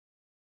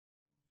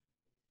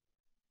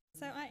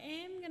So I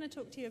am going to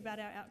talk to you about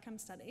our outcome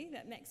study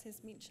that Max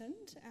has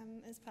mentioned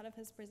as part of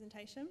his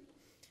presentation.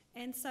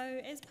 And so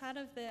as part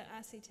of the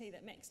RCT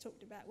that Max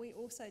talked about, we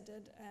also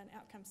did an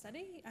outcome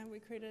study and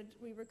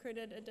we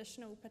recruited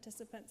additional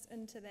participants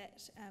into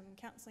that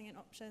counselling and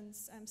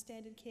options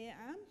standard care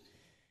arm.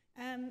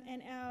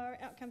 And our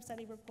outcome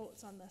study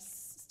reports on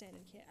this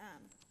standard care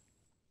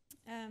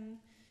arm.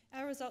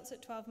 Our results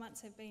at 12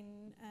 months have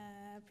been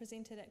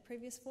presented at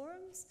previous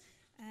forums,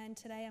 and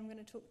today I'm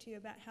going to talk to you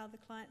about how the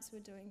clients were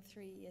doing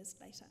 3 years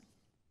later.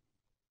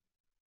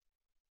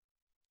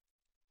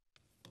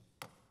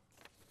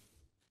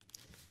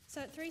 So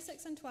at 3,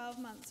 6 and 12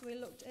 months we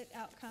looked at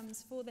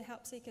outcomes for the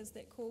help seekers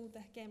that called the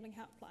gambling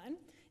helpline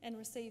and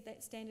received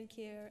that standard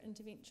care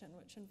intervention,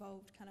 which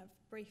involved kind of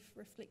brief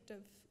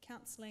reflective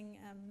counselling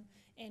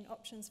and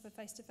options for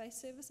face-to-face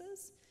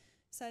services.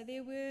 So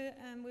there were,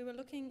 we were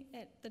looking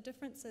at the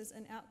differences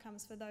in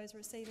outcomes for those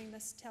receiving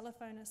this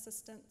telephone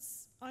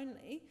assistance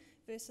only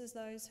versus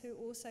those who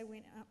also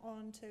went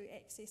on to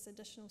access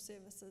additional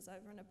services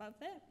over and above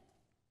that.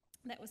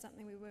 That was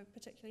something we were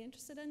particularly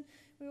interested in.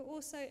 We were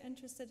also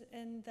interested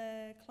in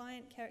the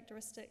client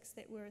characteristics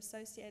that were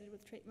associated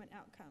with treatment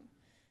outcome.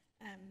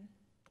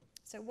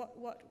 So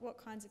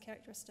what kinds of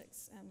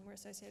characteristics were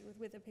associated with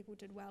whether people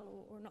did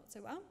well or not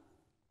so well.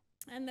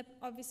 And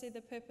obviously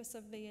the purpose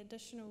of the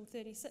additional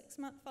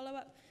 36-month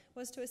follow-up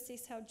was to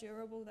assess how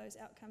durable those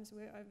outcomes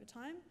were over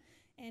time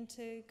and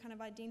to kind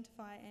of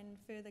identify and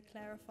further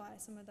clarify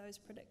some of those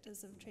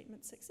predictors of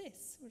treatment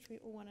success, which we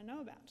all want to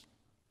know about.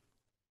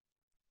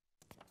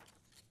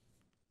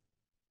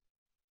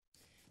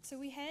 So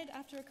we had,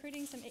 after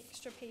recruiting some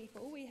extra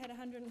people, we had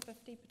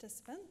 150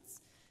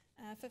 participants,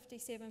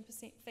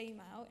 57%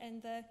 female,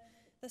 and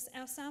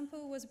our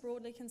sample was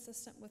broadly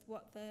consistent with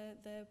what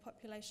the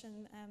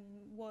population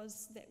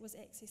was that was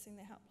accessing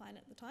the helpline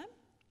at the time.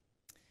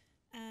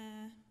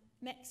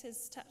 Max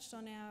has touched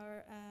on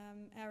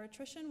our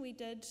attrition. We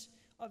did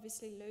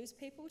obviously lose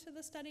people to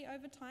the study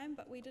over time,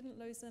 but we didn't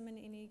lose them in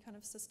any kind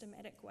of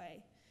systematic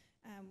way.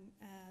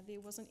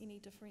 There wasn't any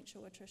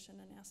differential attrition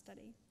in our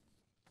study.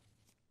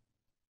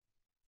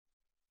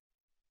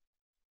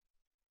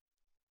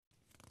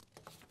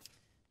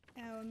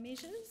 Our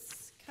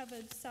measures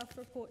covered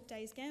self-report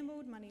days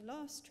gambled, money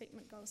lost,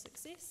 treatment goal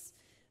success,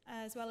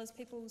 as well as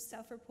people's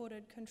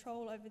self-reported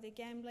control over their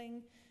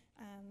gambling,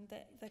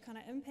 the kind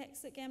of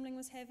impacts that gambling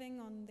was having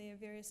on their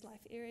various life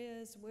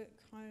areas,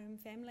 work, home,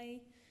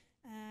 family,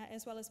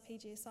 as well as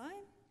PGSI.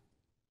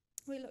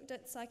 We looked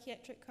at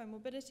psychiatric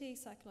comorbidity,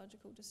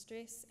 psychological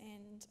distress,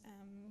 and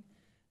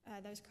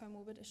those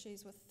comorbid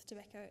issues with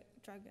tobacco,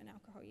 drug and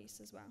alcohol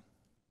use as well.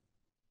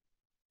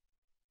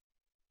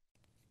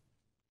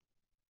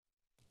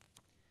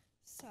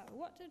 So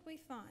what did we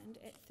find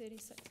at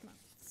 36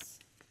 months?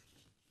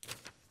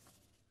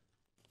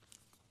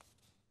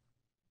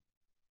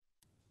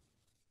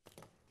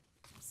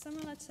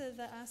 Similar to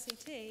the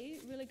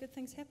RCT, really good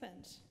things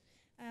happened.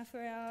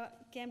 For our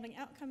gambling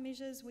outcome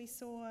measures, we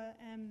saw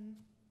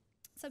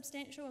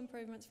substantial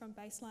improvements from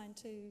baseline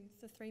to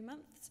the 3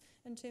 months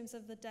in terms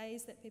of the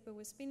days that people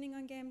were spending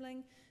on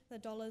gambling, the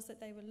dollars that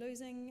they were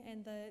losing,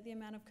 and the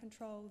amount of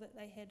control that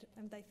they had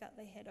and they felt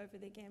they had over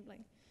their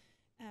gambling.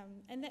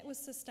 And that was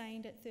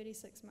sustained at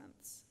 36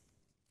 months.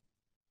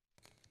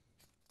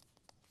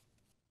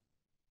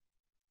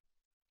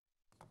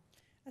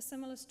 A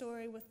similar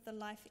story with the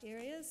life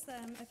areas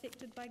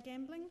affected by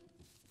gambling.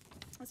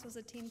 This was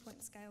a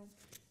 10-point scale.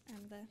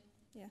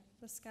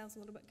 The scale's a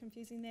little bit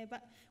confusing there,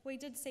 but we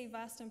did see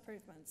vast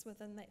improvements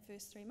within that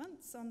first 3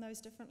 months on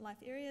those different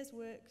life areas: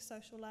 work,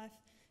 social life,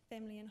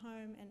 family and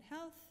home, and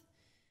health.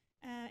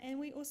 And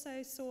we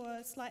also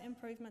saw slight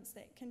improvements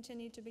that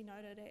continued to be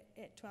noted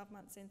at 12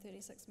 months and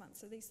 36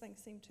 months. So these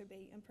things seem to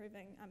be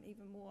improving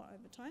even more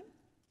over time.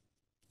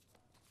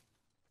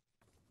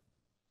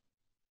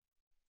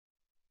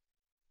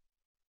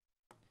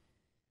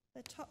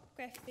 The top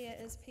graph there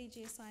is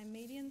PGSI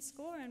median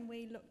score, and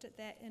we looked at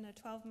that in a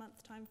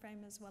 12-month time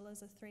frame as well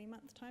as a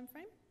 3-month time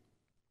frame.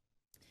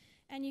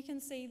 And you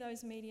can see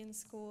those median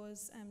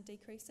scores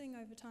decreasing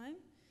over time.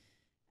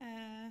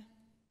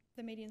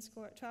 The median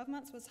score at 12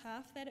 months was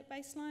half that at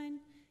baseline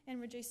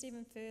and reduced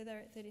even further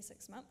at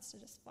 36 months to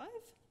just 5.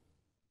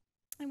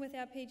 And with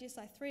our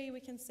PGSI 3, we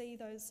can see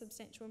those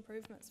substantial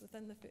improvements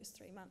within the first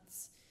 3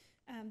 months.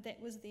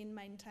 That was then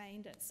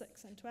maintained at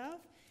 6 and 12.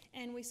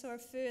 And we saw a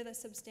further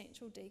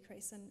substantial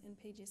decrease in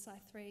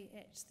PGSI 3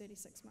 at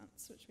 36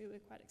 months, which we were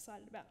quite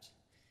excited about,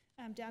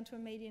 down to a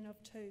median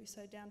of 2,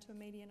 so down to a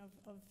median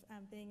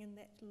of being in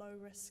that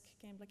low-risk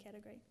gambler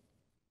category.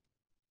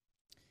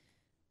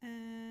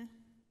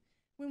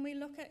 When we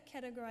look at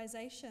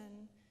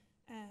categorisation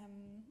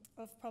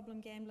of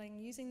problem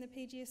gambling using the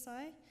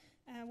PGSI,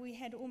 we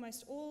had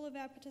almost all of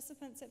our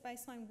participants at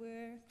baseline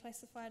were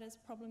classified as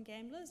problem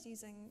gamblers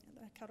using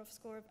a cut-off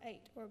score of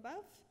 8 or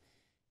above,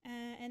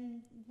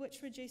 and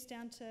which reduced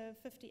down to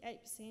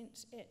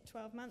 58% at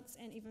 12 months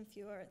and even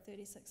fewer at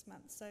 36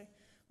 months. So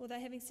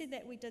although having said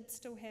that, we did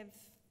still have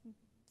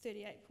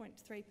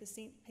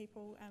 38.3%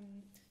 people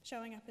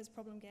showing up as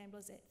problem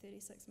gamblers at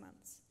 36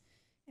 months.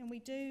 And we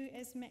do,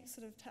 as Max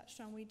sort of touched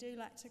on, we do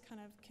like to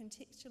kind of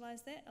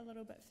contextualise that a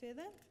little bit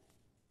further.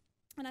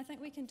 And I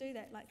think we can do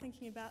that, like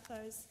thinking about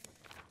those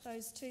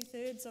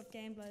 2/3 of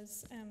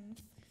gamblers,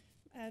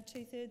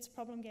 2/3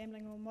 problem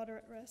gambling or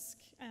moderate risk,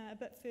 a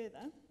bit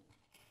further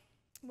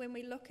when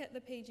we look at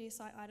the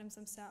PGSI items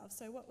themselves.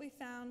 So what we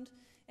found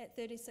at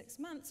 36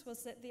 months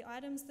was that the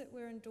items that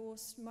were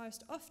endorsed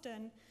most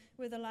often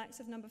were the likes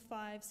of number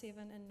 5,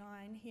 7 and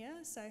 9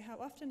 here. So how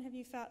often have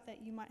you felt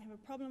that you might have a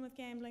problem with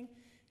gambling?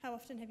 How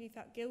often have you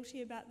felt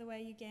guilty about the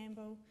way you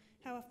gamble?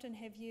 How often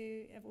have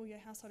all your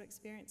household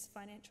experienced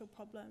financial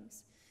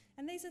problems?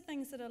 And these are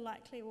things that are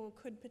likely or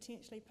could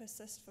potentially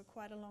persist for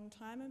quite a long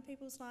time in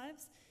people's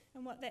lives.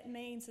 And what that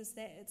means is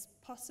that it's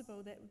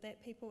possible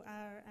that people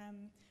are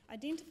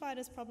identified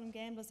as problem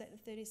gamblers at the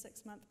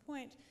 36-month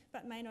point,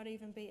 but may not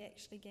even be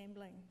actually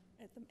gambling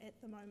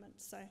at the moment.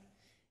 So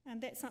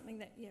that's something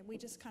that, we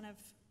just kind of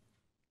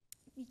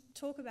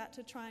talk about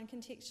to try and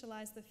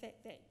contextualise the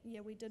fact that,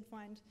 we did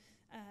find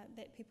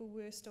that people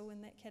were still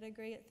in that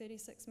category at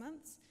 36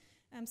 months.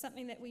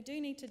 Something that we do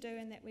need to do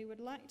and that we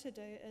would like to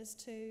do is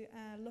to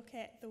look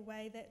at the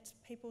way that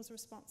people's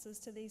responses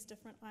to these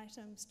different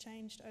items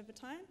changed over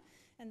time,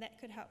 and that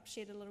could help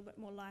shed a little bit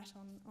more light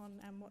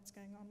on what's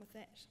going on with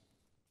that.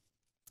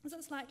 So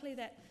it's likely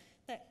that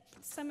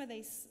some of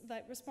these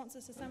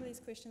responses to some of these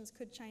questions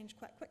could change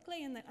quite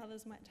quickly and that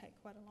others might take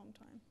quite a long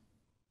time.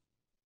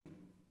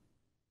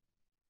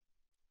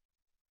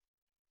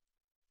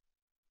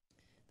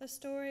 The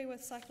story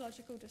with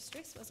psychological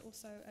distress was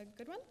also a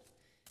good one.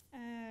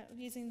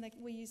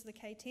 We use the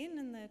K10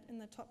 in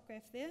the top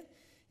graph there,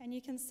 and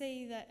you can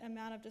see that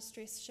amount of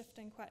distress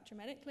shifting quite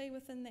dramatically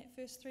within that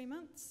first 3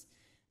 months.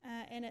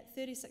 And at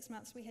 36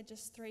 months, we had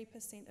just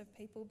 3% of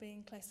people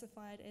being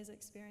classified as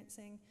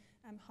experiencing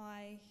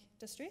high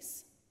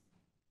distress,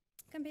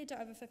 compared to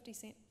over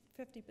 50%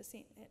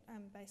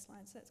 at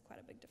baseline, so that's quite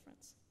a big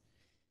difference.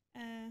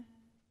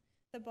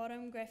 The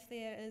bottom graph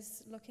there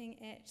is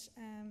looking at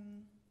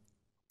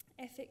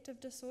affective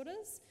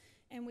disorders,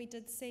 and we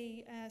did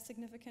see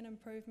significant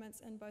improvements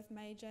in both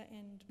major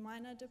and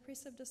minor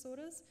depressive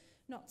disorders,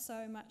 not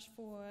so much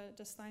for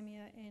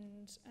dysthymia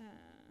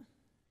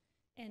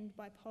and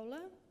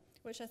bipolar,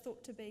 which are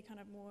thought to be kind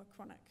of more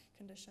chronic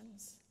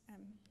conditions,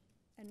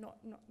 and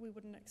we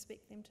wouldn't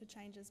expect them to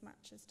change as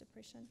much as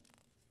depression.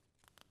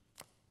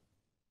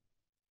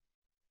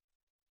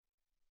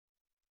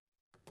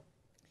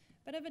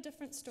 Bit of a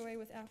different story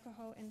with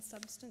alcohol and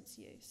substance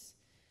use.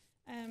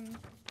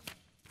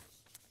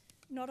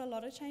 Not a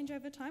lot of change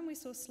over time. We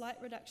saw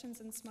slight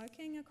reductions in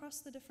smoking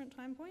across the different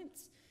time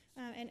points,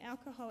 and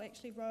alcohol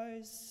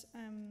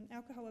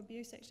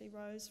abuse actually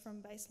rose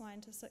from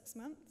baseline to 6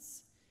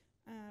 months.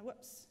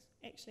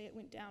 Actually it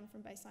went down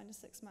from baseline to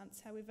 6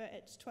 months. However,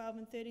 at 12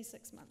 and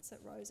 36 months,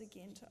 it rose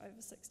again to over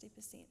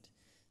 60%.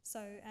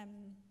 So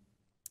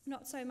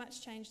not so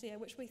much change there,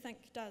 which we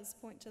think does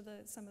point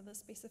to some of the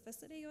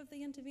specificity of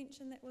the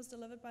intervention that was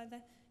delivered by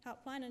the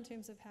helpline in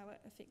terms of how it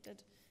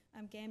affected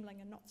gambling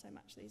and not so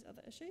much these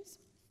other issues.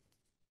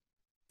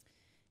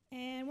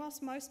 And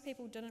whilst most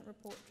people didn't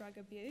report drug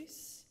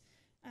abuse,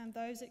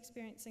 those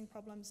experiencing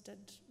problems did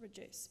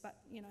reduce. But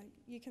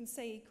you can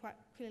see quite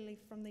clearly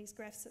from these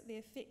graphs that the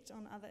effect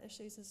on other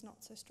issues is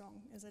not so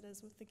strong as it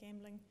is with the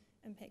gambling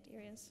impact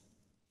areas.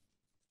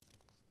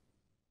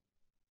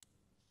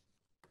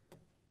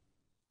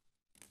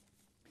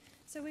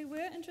 So we were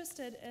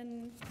interested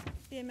in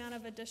the amount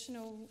of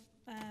additional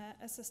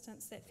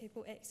assistance that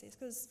people access,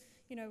 because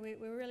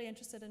we're really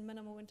interested in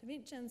minimal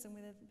interventions and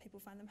whether people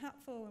find them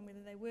helpful and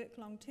whether they work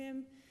long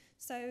term.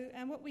 So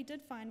what we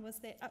did find was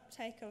that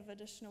uptake of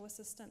additional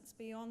assistance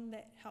beyond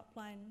that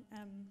helpline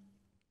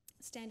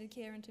standard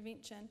care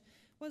intervention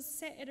was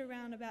set at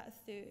around about a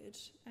third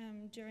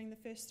during the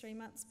first 3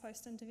 months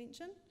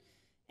post-intervention,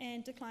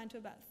 and declined to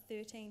about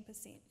 13%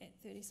 at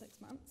 36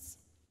 months.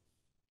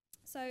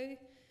 So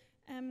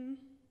an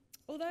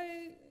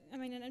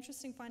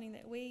interesting finding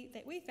that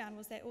we found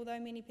was that although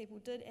many people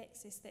did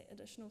access that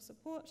additional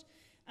support,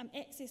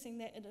 accessing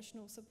that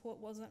additional support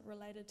wasn't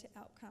related to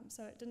outcomes,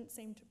 so it didn't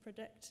seem to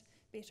predict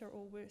better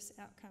or worse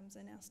outcomes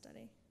in our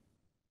study.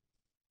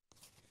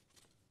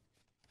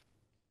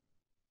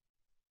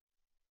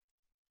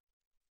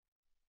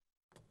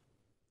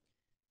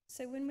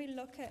 So when we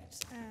look at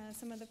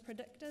some of the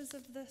predictors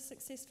of the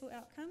successful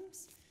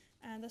outcomes,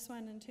 this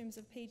one in terms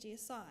of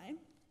PGSI,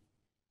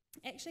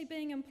 actually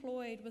being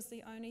employed was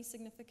the only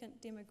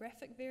significant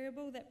demographic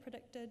variable that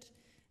predicted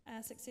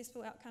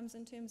successful outcomes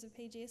in terms of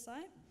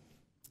PGSI.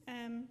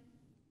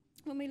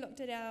 When we looked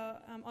at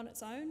on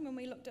its own, when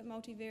we looked at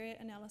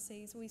multivariate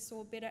analyses, we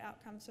saw better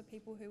outcomes for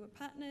people who were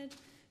partnered,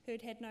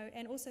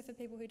 and also for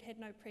people who'd had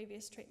no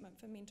previous treatment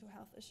for mental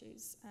health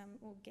issues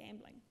or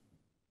gambling.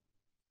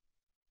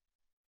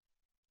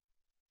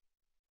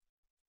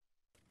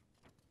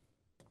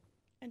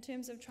 In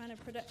terms of trying to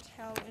predict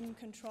how in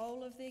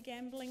control of their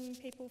gambling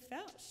people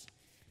felt,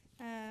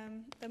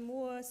 the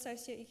more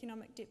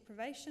socioeconomic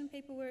deprivation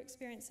people were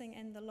experiencing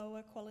and the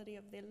lower quality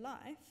of their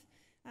life,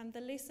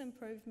 the less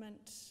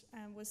improvement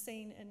was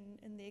seen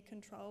in their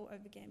control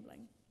over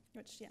gambling,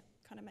 which, yeah,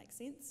 kind of makes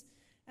sense.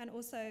 And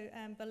also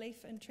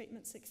belief in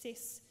treatment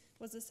success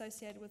was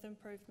associated with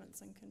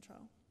improvements in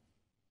control.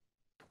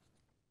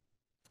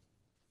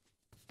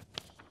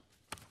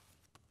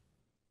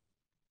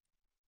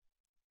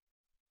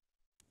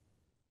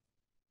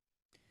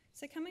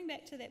 So coming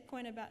back to that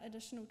point about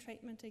additional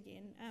treatment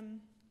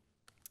again,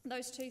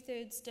 those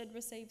 2/3 did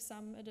receive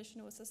some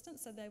additional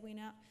assistance, so they went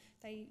out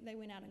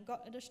and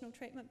got additional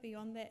treatment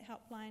beyond that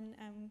helpline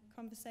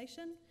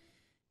conversation.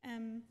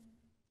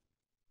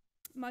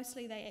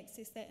 Mostly they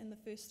accessed that in the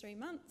first 3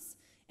 months,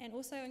 and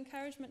also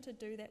encouragement to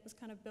do that was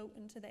kind of built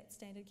into that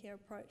standard care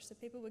approach. So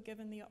people were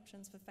given the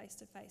options for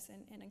face-to-face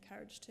and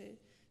encouraged to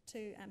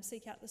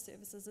seek out the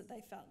services that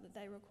they felt that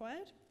they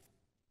required.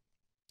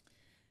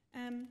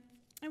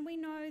 And we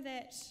know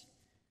that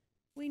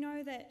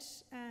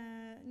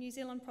New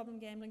Zealand problem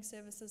gambling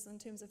services in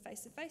terms of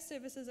face-to-face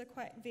services are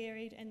quite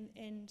varied,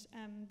 and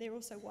they're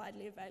also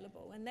widely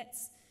available, and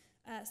that's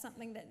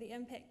something that the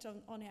impact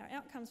on our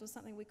outcomes was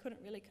something we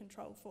couldn't really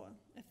control for,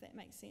 if that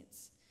makes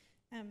sense.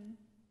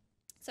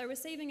 So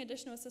receiving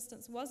additional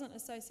assistance wasn't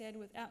associated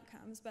with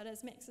outcomes, but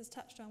as Max has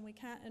touched on, we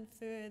can't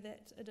infer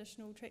that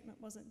additional treatment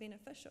wasn't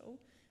beneficial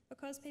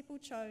because people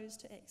chose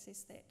to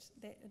access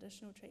that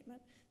additional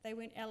treatment. They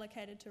weren't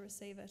allocated to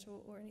receive it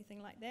or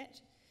anything like that.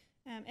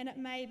 And it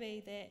may be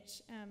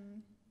that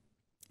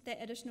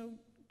that additional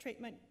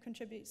treatment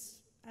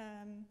contributes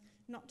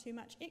not too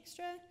much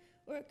extra,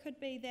 or it could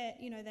be that,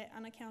 that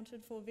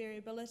unaccounted for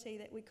variability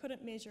that we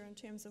couldn't measure in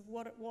terms of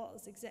what it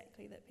was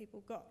exactly that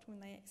people got when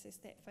they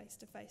accessed that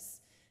face-to-face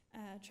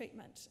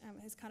treatment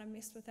has kind of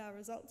messed with our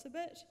results a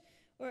bit.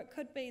 Or it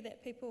could be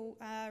that people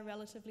are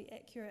relatively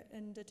accurate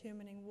in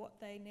determining what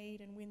they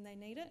need and when they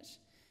need it,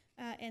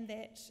 and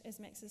that, as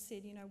Max has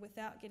said,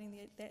 without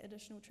getting that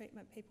additional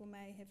treatment, people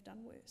may have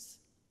done worse.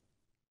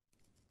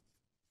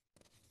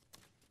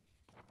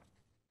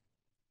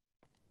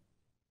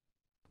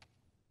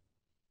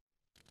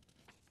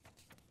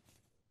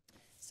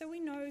 So we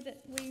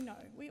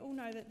all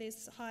know that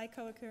there's high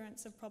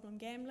co-occurrence of problem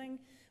gambling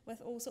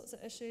with all sorts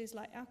of issues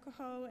like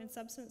alcohol and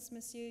substance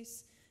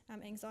misuse,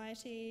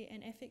 anxiety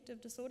and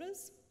affective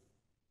disorders.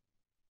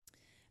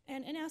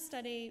 And in our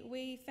study,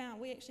 we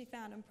actually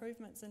found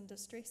improvements in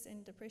distress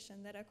and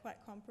depression that are quite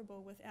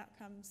comparable with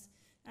outcomes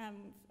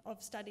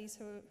of studies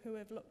who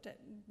have looked at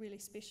really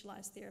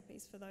specialised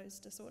therapies for those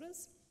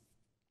disorders.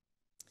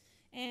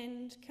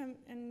 And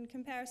in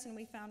comparison,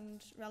 we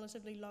found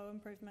relatively low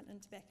improvement in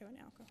tobacco and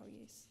alcohol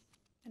use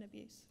and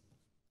abuse.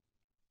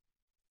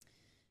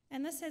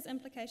 And this has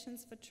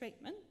implications for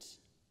treatment.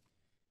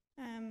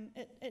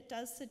 It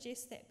does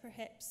suggest that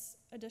perhaps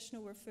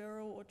additional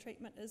referral or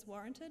treatment is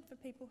warranted for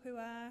people who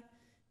are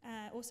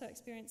also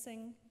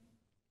experiencing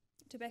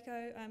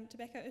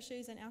tobacco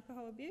issues and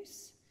alcohol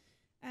abuse,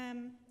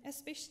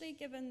 especially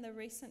given the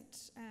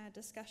recent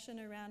discussion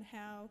around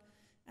how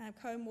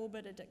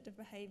comorbid addictive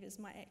behaviours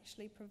might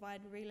actually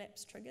provide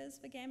relapse triggers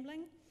for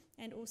gambling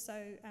and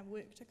also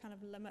work to kind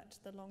of limit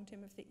the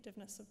long-term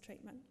effectiveness of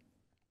treatment.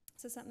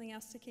 So something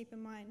else to keep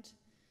in mind.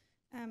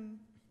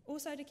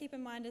 Also to keep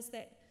in mind is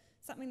that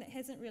something that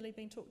hasn't really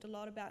been talked a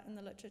lot about in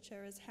the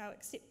literature is how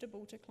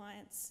acceptable to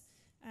clients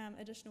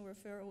additional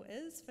referral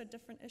is for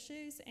different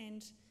issues,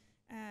 and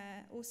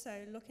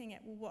also looking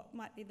at what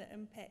might be the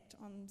impact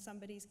on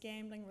somebody's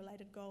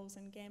gambling-related goals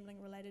and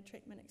gambling-related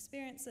treatment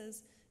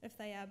experiences if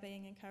they are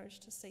being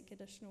encouraged to seek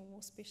additional,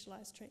 more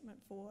specialised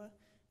treatment for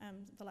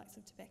the likes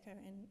of tobacco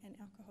and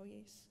alcohol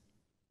use.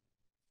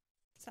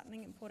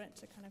 Something important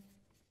to kind of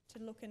to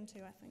look into,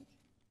 I think.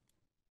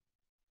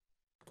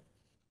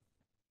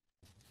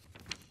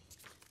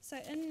 So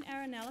in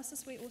our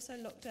analysis, we also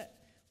looked at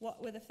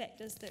what were the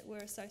factors that were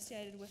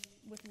associated with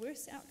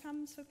worse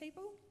outcomes for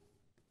people.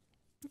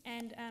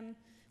 And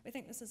we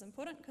think this is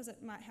important because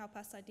it might help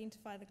us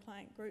identify the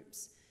client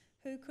groups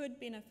who could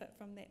benefit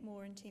from that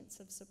more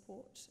intensive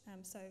support.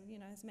 So,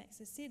 as Max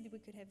has said, we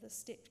could have this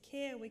stepped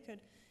care, we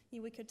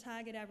could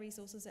target our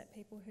resources at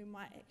people who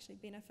might actually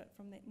benefit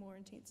from that more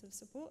intensive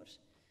support.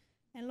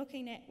 And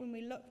when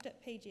we looked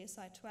at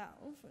PGSI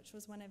 12, which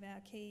was one of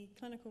our key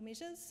clinical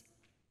measures,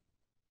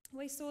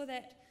 we saw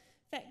that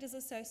factors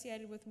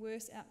associated with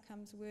worse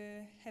outcomes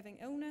were having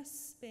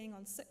illness, being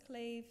on sick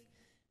leave,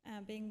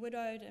 being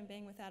widowed and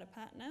being without a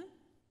partner,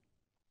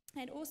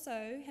 and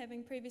also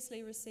having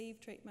previously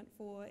received treatment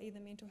for either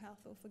mental health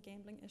or for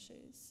gambling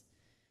issues.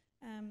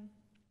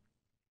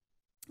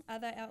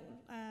 Other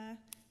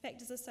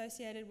factors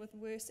associated with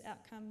worse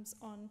outcomes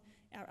on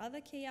our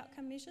other key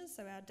outcome measures,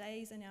 so our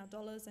days and our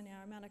dollars and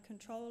our amount of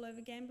control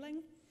over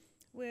gambling,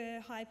 were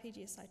high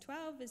PGSI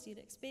 12, as you'd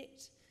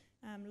expect,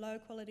 low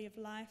quality of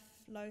life,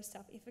 low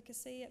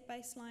self-efficacy at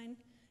baseline,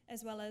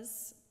 as well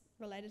as,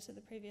 related to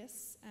the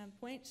previous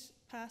point,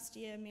 past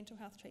year mental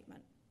health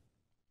treatment.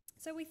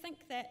 So we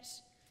think that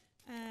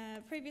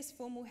previous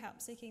formal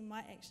help seeking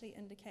might actually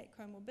indicate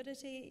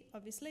comorbidity,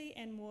 obviously,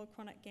 and more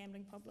chronic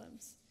gambling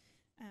problems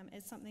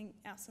as something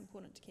else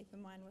important to keep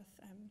in mind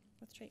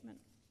with treatment.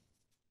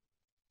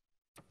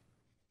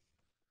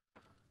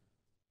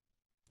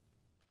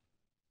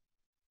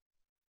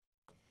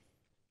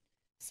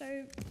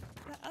 So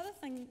the other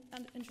thing,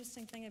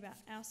 interesting thing about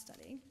our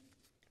study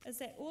is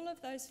that all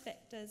of those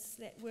factors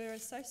that were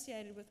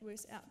associated with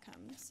worse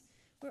outcomes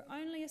were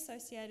only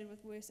associated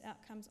with worse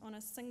outcomes on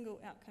a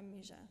single outcome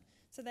measure.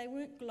 So they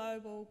weren't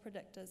global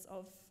predictors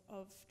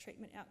of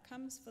treatment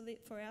outcomes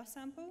for our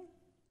sample.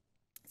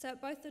 So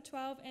at both the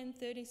 12 and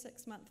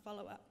 36-month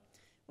follow-up,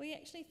 we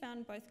actually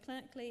found both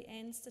clinically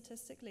and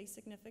statistically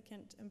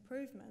significant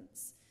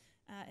improvements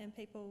in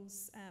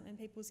people's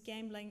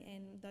gambling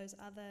and those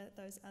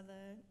other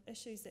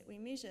issues that we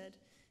measured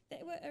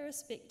that were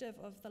irrespective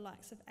of the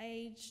likes of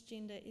age,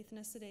 gender,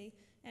 ethnicity,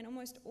 and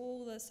almost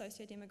all the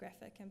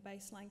socio-demographic and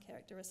baseline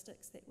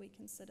characteristics that we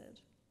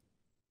considered.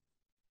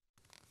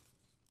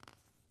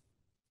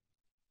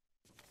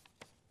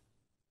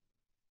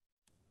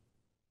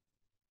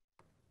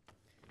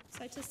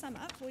 So to sum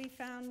up, we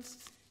found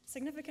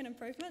significant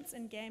improvements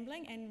in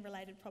gambling and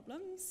related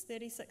problems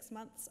 36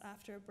 months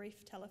after a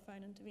brief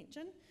telephone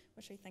intervention,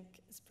 which we think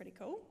is pretty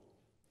cool,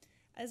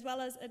 as well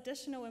as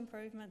additional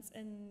improvements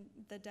in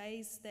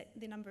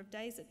the number of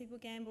days that people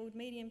gambled,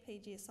 median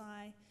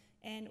PGSI,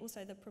 and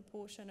also the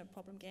proportion of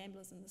problem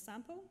gamblers in the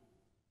sample.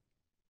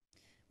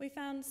 We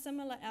found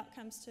similar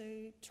outcomes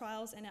to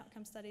trials and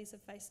outcome studies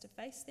of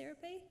face-to-face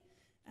therapy,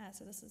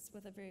 so this is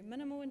with a very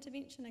minimal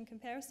intervention in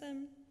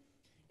comparison,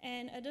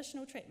 and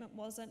additional treatment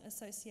wasn't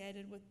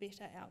associated with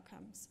better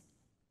outcomes.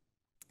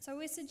 So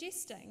we're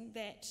suggesting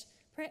that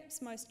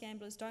perhaps most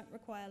gamblers don't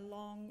require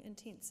long,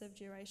 intensive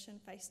duration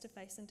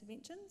face-to-face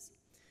interventions,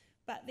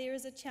 but there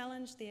is a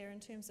challenge there in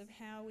terms of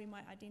how we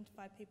might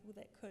identify people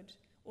that could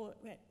or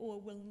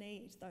will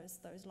need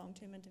those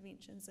long-term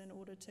interventions in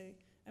order to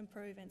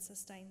improve and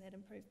sustain that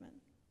improvement.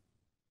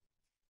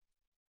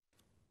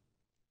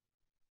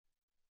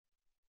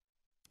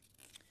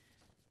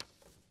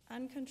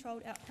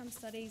 Uncontrolled outcome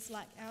studies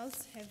like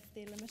ours have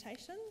their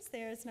limitations.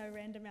 There is no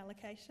random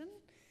allocation.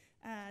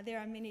 There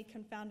are many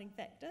confounding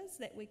factors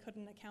that we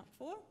couldn't account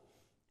for.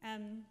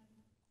 And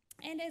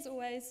as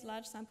always,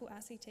 large sample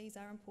RCTs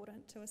are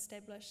important to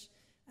establish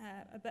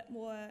a bit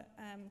more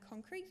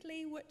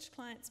concretely which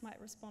clients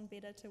might respond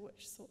better to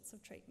which sorts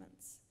of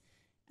treatments.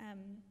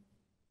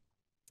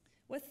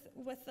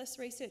 With this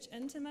research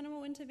into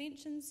minimal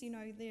interventions,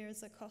 there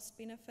is a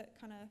cost-benefit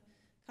kind of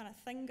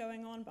thing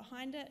going on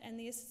behind it, and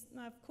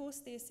of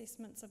course the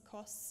assessments of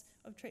costs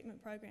of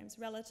treatment programs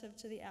relative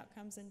to the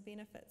outcomes and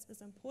benefits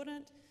is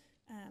important,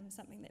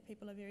 something that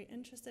people are very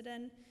interested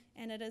in,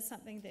 and it is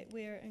something that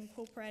we're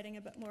incorporating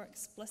a bit more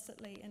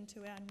explicitly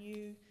into our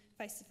new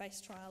face-to-face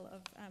trial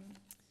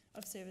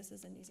of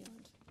services in New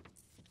Zealand.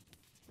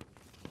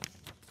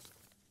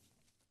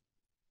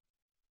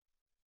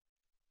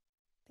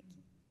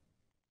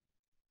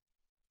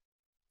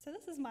 So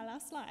this is my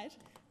last slide,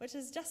 which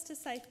is just to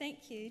say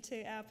thank you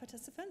to our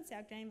participants,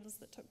 our gamblers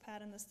that took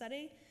part in the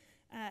study,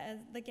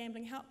 the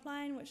Gambling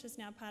Helpline, which is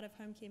now part of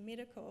Home Care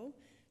Medical.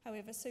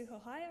 However, Sue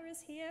Hohaya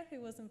is here, who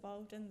was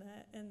involved in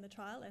the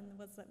trial and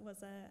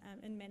was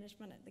in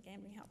management at the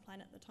Gambling Helpline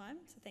at the time.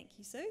 So thank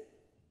you, Sue.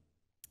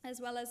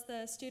 As well as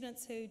the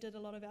students who did a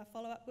lot of our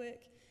follow-up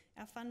work,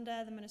 our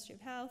funder, the Ministry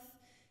of Health.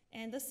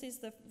 And this says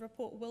the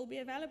report will be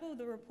available.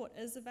 The report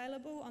is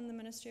available on the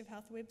Ministry of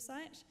Health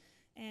website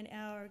and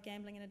our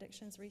Gambling and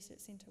Addictions Research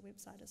Centre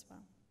website as well.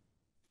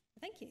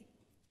 Thank you.